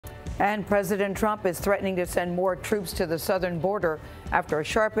And President Trump is threatening to send more troops to the southern border after a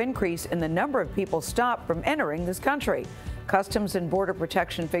sharp increase in the number of people stopped from entering this country. Customs and Border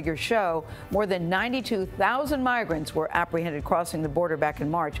Protection figures show more than 92,000 migrants were apprehended crossing the border back in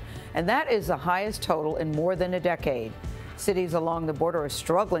March, and that is the highest total in more than a decade. Cities along the border are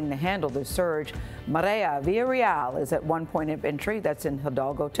struggling to handle the surge. Mireya Villarreal is at one point of entry, that's in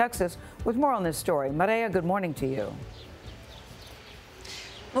Hidalgo, Texas, with more on this story. Mireya, good morning to you.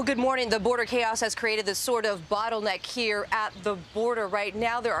 Well, good morning. The border chaos has created this sort of bottleneck here at the border. Right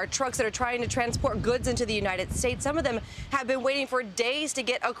now, there are trucks that are trying to transport goods into the United States. Some of them have been waiting for days to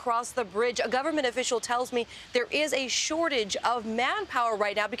get across the bridge. A government official tells me there is a shortage of manpower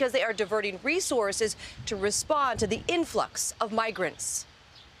right now because they are diverting resources to respond to the influx of migrants.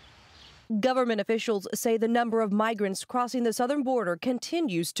 Government officials say the number of migrants crossing the southern border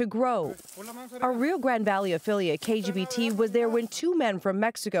continues to grow. Our Rio Grande Valley affiliate KGBT was there when two men from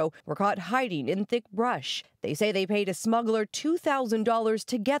Mexico were caught hiding in thick brush. They say they paid a smuggler $2,000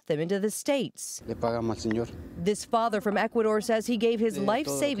 to get them into the States. This father from Ecuador says he gave his life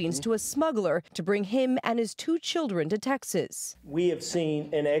savings to a smuggler to bring him and his two children to Texas. We have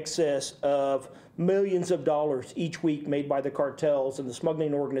seen in excess of millions of dollars each week made by the cartels and the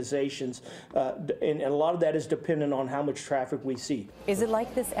smuggling organizations, and a lot of that is dependent on how much traffic we see. Is it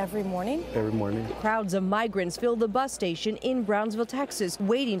like this every morning? Every morning. Crowds of migrants fill the bus station in Brownsville, Texas,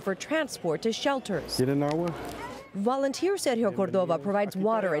 waiting for transport to shelters. Volunteer Sergio Cordova provides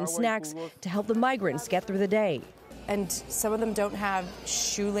water and snacks to help the migrants get through the day. And some of them don't have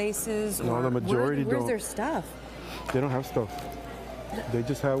shoelaces? No, the majority don't. Where's their stuff? They don't have stuff. They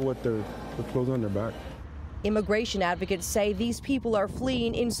just have the clothes on their back. Immigration advocates say these people are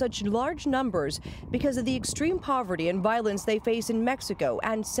fleeing in such large numbers because of the extreme poverty and violence they face in Mexico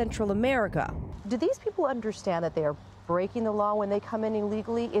and Central America. Do these people understand that they are breaking the law when they come in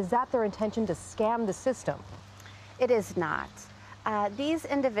illegally? Is that their intention, to scam the system? It is not. These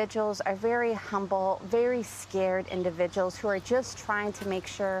individuals are very humble, very scared individuals who are just trying to make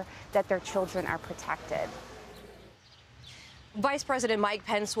sure that their children are protected. Vice President Mike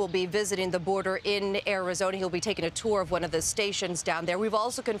Pence will be visiting the border in Arizona. He'll be taking a tour of one of the stations down there. We've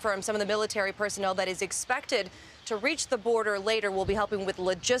also confirmed some of the military personnel that is expected to reach the border later will be helping with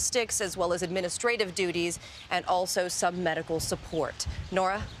logistics as well as administrative duties and also some medical support.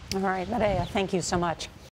 Nora? All right, Mireya, thank you so much.